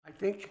I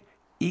think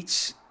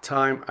each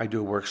time I do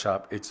a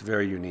workshop, it's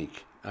very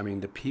unique. I mean,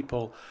 the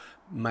people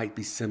might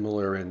be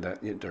similar in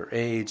their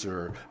age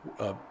or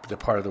the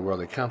part of the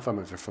world they come from,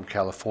 if they're from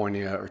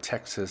California or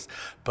Texas,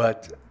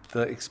 but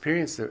the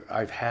experience that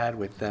I've had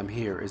with them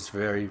here is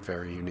very,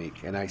 very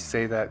unique. And I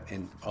say that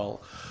in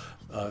all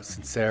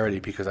sincerity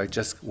because I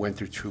just went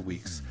through 2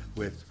 weeks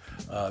with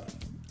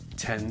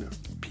 10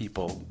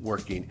 people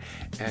working,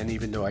 and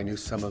even though I knew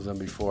some of them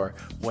before,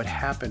 what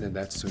happened in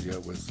that studio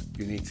was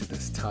unique to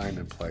this time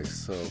and place.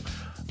 So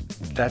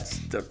that's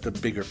the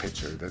bigger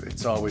picture, that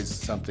it's always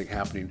something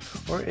happening,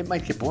 or it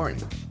might get boring,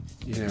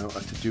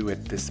 to do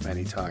it this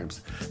many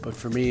times. But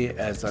for me,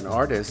 as an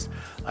artist,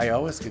 I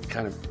always get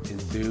kind of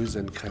enthused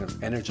and kind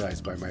of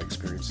energized by my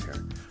experience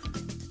here.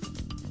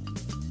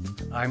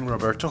 I'm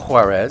Roberto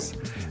Juarez.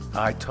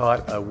 I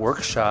taught a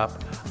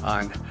workshop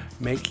on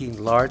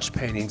making large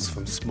paintings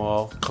from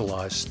small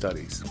collage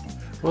studies.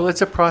 Well,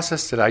 it's a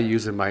process that I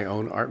use in my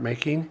own art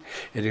making.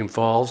 It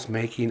involves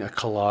making a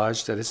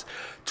collage that is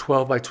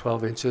 12 by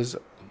 12 inches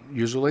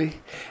usually.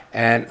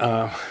 And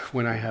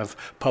when I have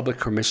public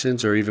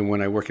commissions or even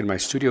when I work in my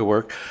studio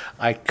work,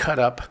 I cut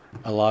up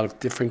a lot of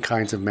different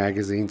kinds of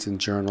magazines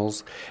and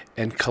journals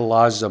and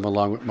collage them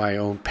along with my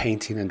own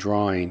painting and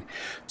drawing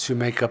to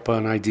make up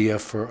an idea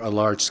for a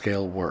large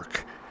scale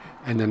work.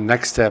 And the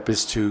next step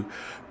is to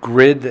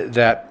grid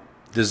that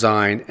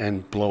design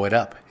and blow it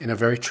up in a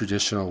very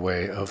traditional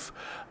way of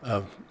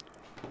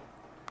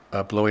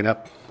blowing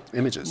up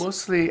images.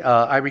 Mostly,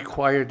 I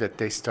required that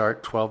they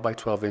start 12 by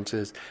 12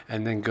 inches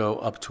and then go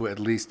up to at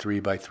least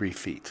 3 by 3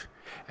 feet.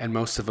 And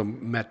most of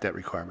them met that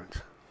requirement.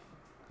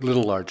 A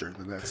little larger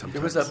than that sometimes.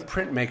 There was a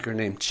printmaker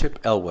named Chip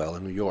Elwell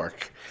in New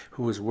York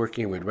who was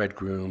working with Red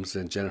Grooms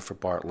and Jennifer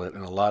Bartlett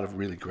and a lot of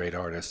really great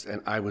artists,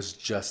 and I was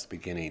just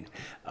beginning.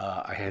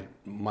 I had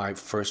my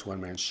first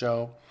one-man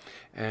show,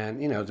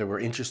 and there were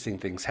interesting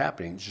things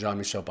happening.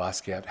 Jean-Michel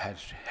Basquiat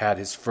had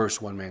his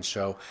first one-man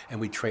show, and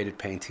we traded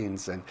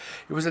paintings, and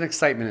it was an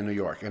excitement in New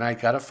York. And I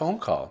got a phone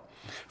call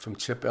from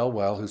Chip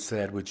Elwell who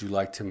said, "Would you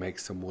like to make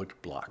some wood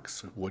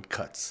blocks, wood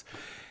cuts?"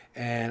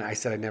 And I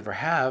said, "I never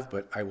have,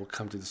 but I will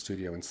come to the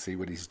studio and see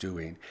what he's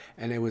doing."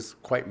 And it was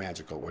quite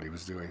magical what he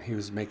was doing. He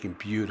was making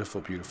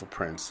beautiful, beautiful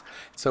prints.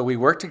 So we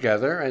worked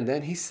together, and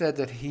then he said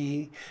that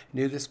he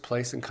knew this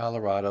place in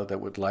Colorado that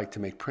would like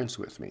to make prints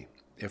with me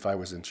if I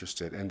was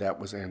interested, and that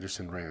was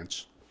Anderson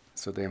Ranch.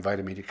 So they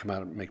invited me to come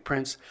out and make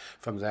prints.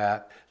 From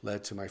that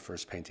led to my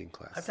first painting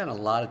class. I've done a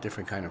lot of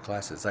different kind of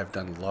classes. I've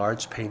done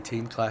large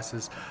painting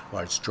classes,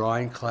 large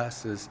drawing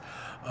classes,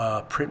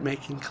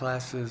 printmaking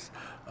classes,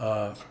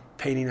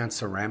 painting on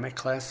ceramic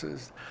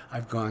classes.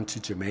 I've gone to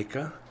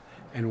Jamaica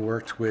and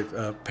worked with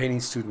painting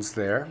students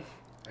there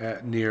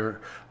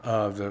near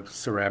the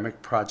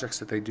ceramic projects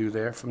that they do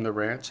there from the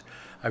ranch.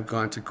 I've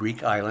gone to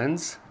Greek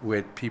islands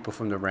with people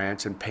from the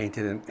ranch and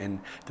painted in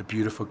the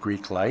beautiful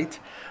Greek light.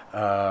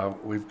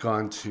 We've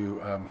gone to,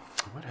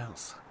 what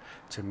else?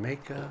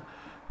 Jamaica.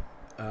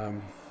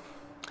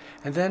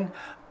 And then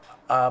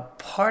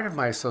part of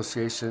my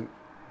association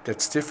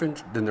that's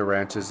different than the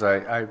ranch is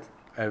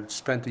I've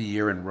spent a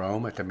year in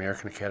Rome at the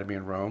American Academy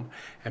in Rome,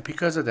 and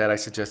because of that, I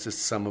suggested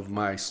some of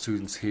my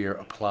students here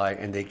apply,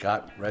 and they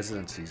got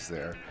residencies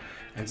there.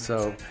 And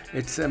so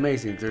it's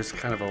amazing. There's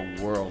kind of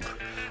a world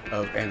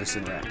of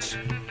Anderson Ranch.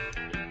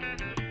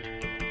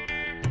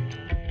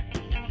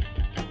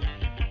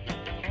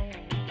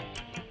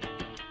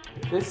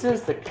 This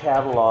is the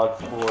catalog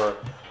for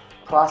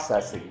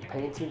processing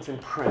paintings and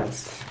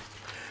prints,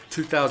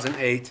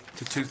 2008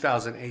 to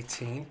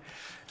 2018.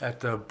 At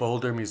the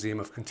Boulder Museum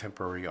of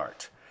Contemporary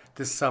Art.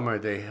 This summer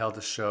they held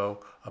a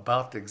show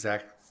about the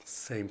exact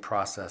same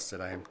process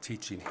that I am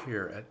teaching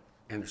here at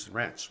Anderson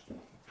Ranch.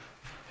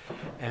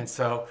 And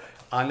so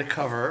on the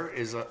cover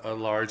is a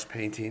large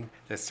painting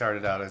that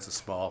started out as a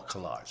small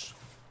collage.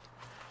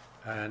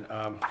 And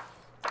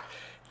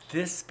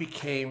this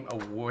became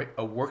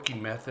a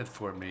working method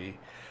for me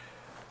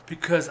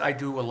because I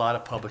do a lot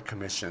of public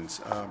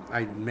commissions.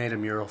 I made a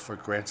mural for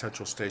Grand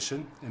Central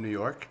Station in New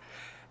York.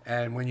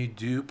 And when you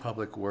do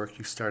public work,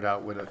 you start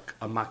out with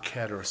a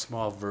maquette or a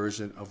small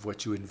version of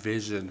what you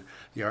envision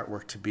the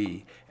artwork to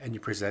be, and you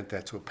present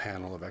that to a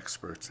panel of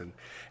experts, and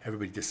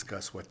everybody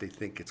discuss what they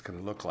think it's going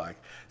to look like.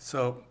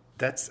 So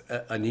that's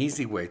an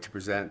easy way to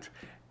present,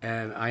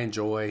 and I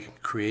enjoy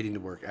creating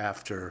the work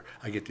after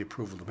I get the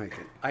approval to make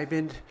it. I've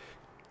been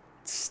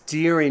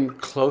steering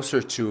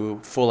closer to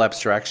full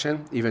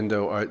abstraction, even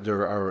though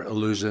there are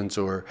allusions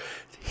or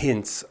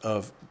hints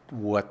of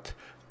what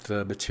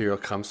the material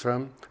comes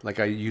from. Like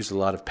I use a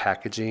lot of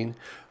packaging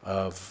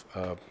of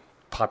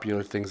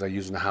popular things I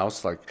use in the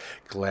house, like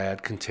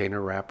Glad container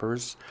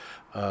wrappers.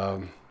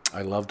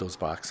 I love those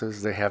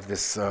boxes. They have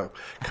this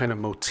kind of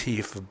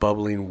motif of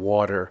bubbling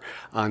water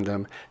on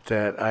them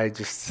that I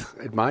just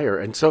admire.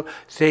 And so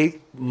they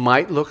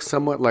might look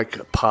somewhat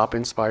like pop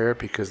inspired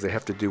because they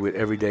have to do with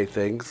everyday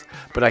things,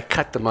 but I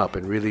cut them up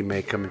and really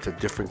make them into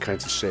different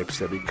kinds of shapes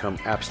that become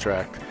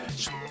abstract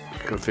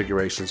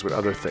configurations with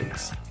other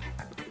things.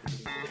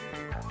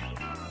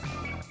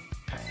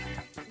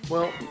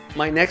 Well,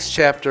 my next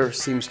chapter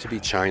seems to be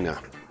China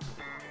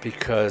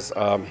because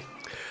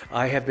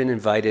I have been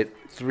invited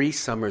 3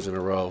 summers in a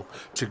row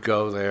to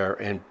go there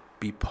and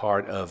be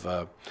part of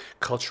a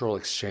cultural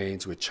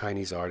exchange with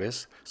Chinese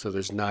artists. So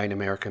there's 9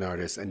 American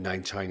artists and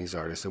 9 Chinese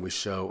artists, and we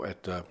show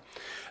at the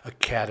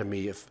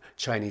Academy of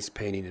Chinese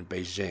Painting in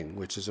Beijing,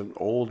 which is an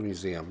old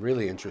museum,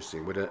 really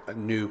interesting, with a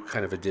new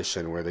kind of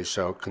edition where they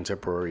show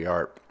contemporary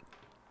art.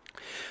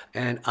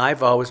 And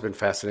I've always been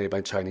fascinated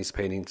by Chinese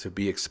painting, to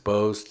be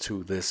exposed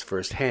to this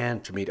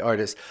firsthand, to meet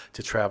artists,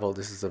 to travel.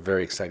 This is a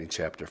very exciting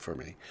chapter for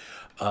me.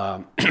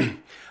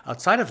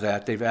 Outside of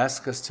that, they've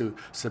asked us to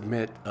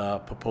submit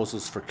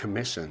proposals for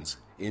commissions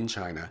in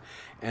China,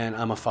 and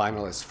I'm a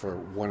finalist for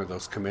one of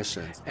those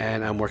commissions.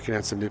 And I'm working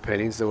on some new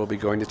paintings that will be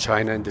going to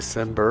China in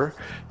December,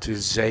 to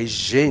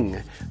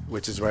Beijing,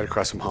 which is right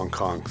across from Hong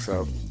Kong.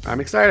 So I'm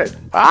excited.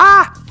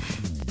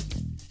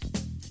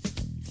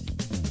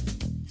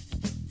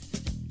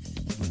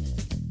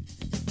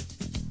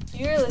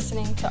 You're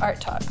listening to Art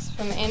Talks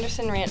from the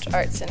Anderson Ranch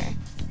Art Center,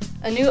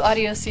 a new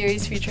audio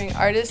series featuring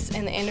artists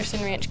in the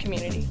Anderson Ranch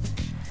community.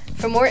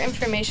 For more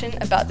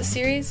information about the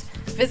series,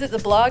 visit the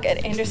blog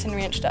at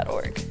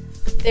andersonranch.org.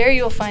 There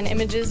you will find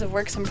images of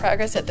works in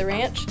progress at the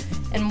ranch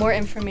and more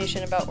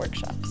information about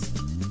workshops.